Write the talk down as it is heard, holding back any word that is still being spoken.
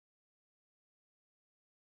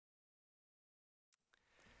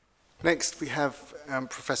Next, we have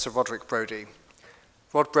Professor Roderick Brodie.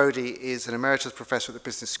 Rod Brodie is an emeritus professor at the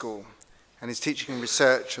Business School, and his teaching and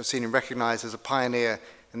research have seen him recognised as a pioneer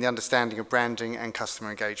in the understanding of branding and customer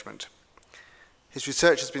engagement. His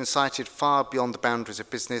research has been cited far beyond the boundaries of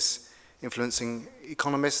business, influencing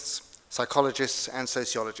economists, psychologists, and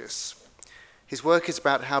sociologists. His work is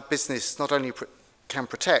about how business not only can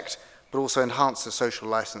protect, but also enhance the social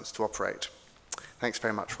licence to operate. Thanks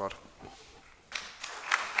very much, Rod.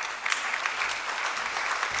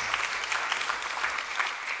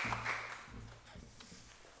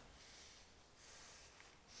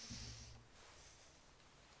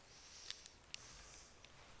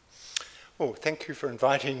 Oh, thank you for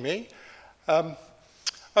inviting me. I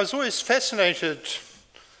was always fascinated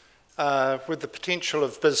with the potential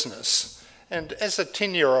of business. And as a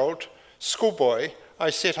 10-year-old schoolboy, I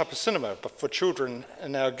set up a cinema for children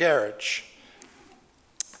in our garage.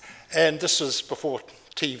 And this was before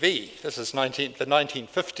TV. This is the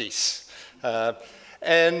 1950s.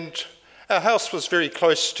 And our house was very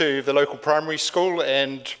close to the local primary school,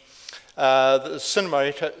 and the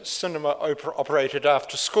cinema operated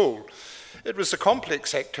after school. It was a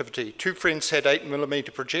complex activity. Two friends had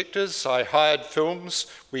 8mm projectors. I hired films.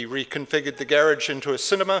 We reconfigured the garage into a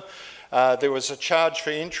cinema. There was a charge for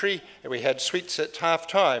entry, and we had sweets at half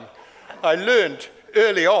time. I learned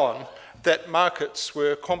early on that markets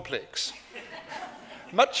were complex.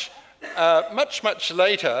 Much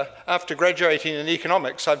later, after graduating in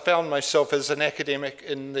economics, I found myself as an academic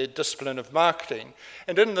in the discipline of marketing.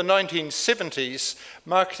 And in the 1970s,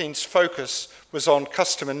 marketing's focus was on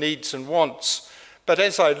customer needs and wants. But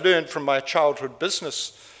as I learned from my childhood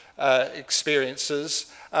business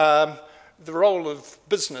experiences, the role of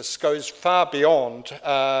business goes far beyond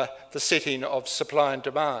the setting of supply and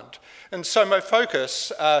demand. And so my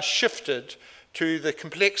focus shifted to the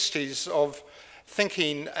complexities of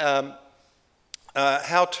thinking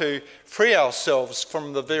how to free ourselves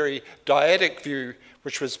from the very dyadic view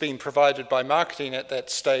which was being provided by marketing at that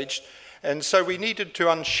stage. And so we needed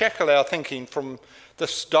to unshackle our thinking from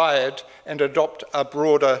this dyad and adopt a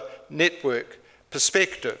broader network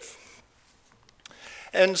perspective.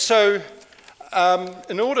 And so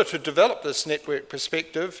in order to develop this network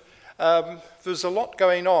perspective, there's a lot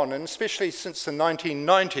going on, and especially since the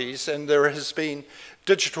 1990s, and there has been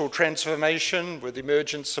digital transformation with the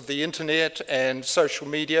emergence of the internet and social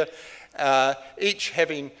media, each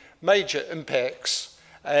having major impacts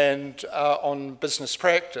and on business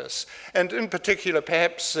practice. And in particular,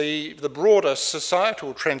 perhaps the broader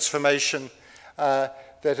societal transformation that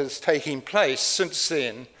is taking place since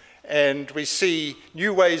then. And we see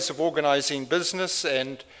new ways of organising business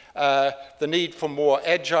and the need for more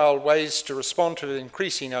agile ways to respond to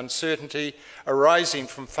increasing uncertainty arising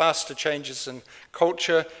from faster changes in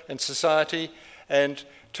culture and society. And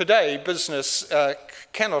today, business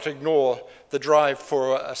cannot ignore the drive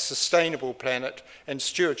for a sustainable planet and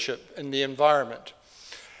stewardship in the environment.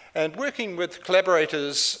 And working with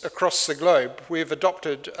collaborators across the globe, we've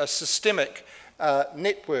adopted a systemic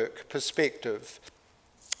network perspective.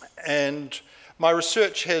 And my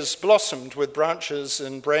research has blossomed with branches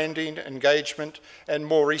in branding, engagement, and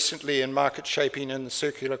more recently in market shaping in the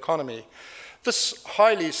circular economy. This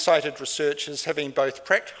highly cited research is having both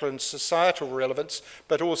practical and societal relevance,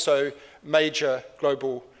 but also major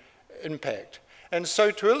global impact. And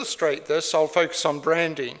so to illustrate this, I'll focus on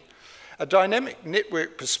branding. A dynamic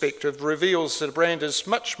network perspective reveals that a brand is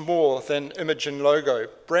much more than image and logo.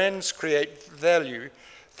 Brands create value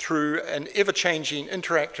through an ever-changing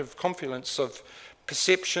interactive confluence of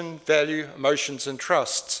perception, value, emotions, and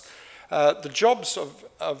trusts. The jobs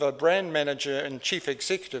of a brand manager and chief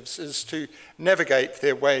executives is to navigate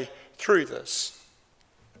their way through this.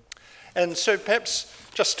 And so perhaps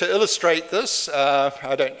just to illustrate this,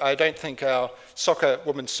 I don't think our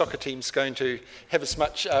women's soccer team's going to have as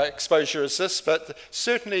much exposure as this, but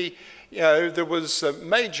certainly, there was a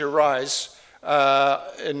major rise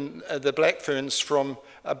in the Black Ferns from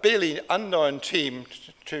a barely unknown team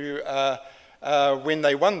to when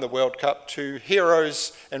they won the World Cup to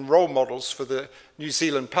heroes and role models for the New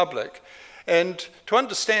Zealand public. And to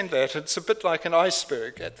understand that, it's a bit like an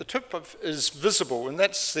iceberg. At the tip is visible, and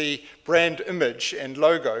that's the brand image and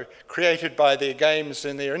logo created by their games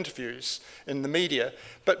and their interviews in the media.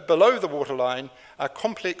 But below the waterline are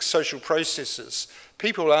complex social processes.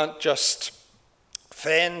 People aren't just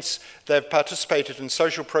fans, they've participated in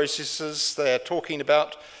social processes, they're talking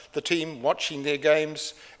about the team, watching their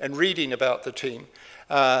games, and reading about the team.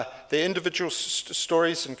 Their individual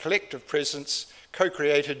stories and collective presence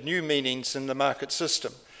co-created new meanings in the market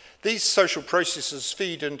system. These social processes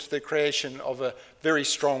feed into the creation of a very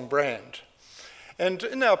strong brand. And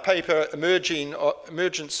in our paper,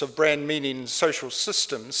 Emergence of Brand Meaning in Social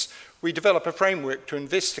Systems, we develop a framework to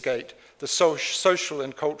investigate the social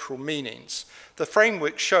and cultural meanings. The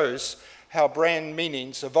framework shows how brand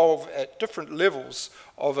meanings evolve at different levels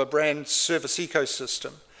of a brand service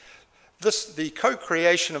ecosystem. The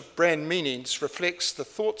co-creation of brand meanings reflects the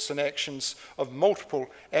thoughts and actions of multiple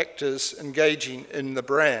actors engaging in the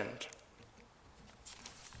brand.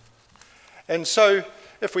 And so,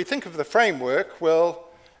 if we think of the framework, well,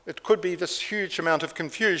 it could be this huge amount of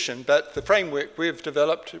confusion, but the framework we've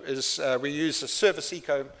developed is we use a service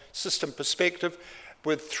ecosystem perspective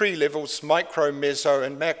with 3 levels: micro, meso,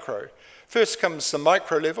 and macro. First comes the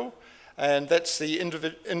micro level, and that's the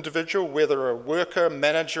individual, whether a worker,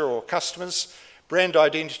 manager, or customers. Brand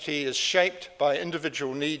identity is shaped by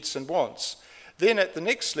individual needs and wants. Then at the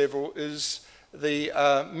next level is the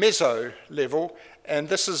meso level, and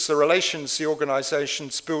this is the relations the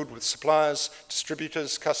organisations build with suppliers,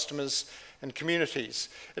 distributors, customers, and communities.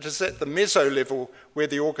 It is at the meso level where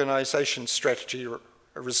the organisation strategy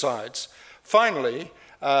resides. Finally,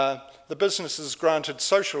 the business is granted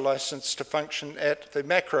social licence to function at the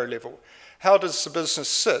macro level. How does the business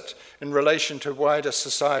sit in relation to wider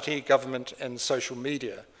society, government, and social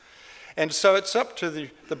media? And so it's up to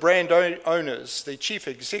the brand owners, the chief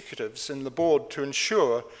executives, and the board to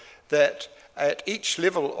ensure that at each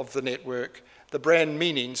level of the network, the brand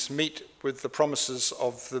meanings meet with the promises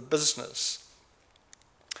of the business.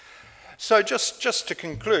 So just to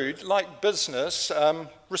conclude, like business,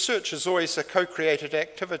 research is always a co-created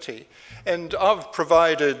activity. And I've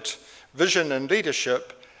provided vision and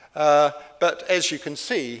leadership, but as you can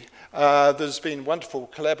see, there's been wonderful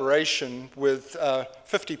collaboration with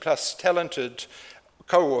 50+ talented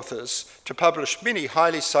co-authors to publish many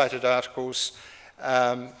highly cited articles.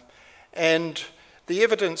 And the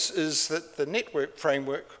evidence is that the network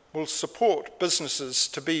framework will support businesses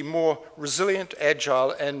to be more resilient,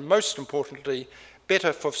 agile, and most importantly,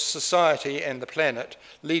 better for society and the planet,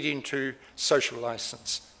 leading to social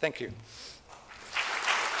license. Thank you.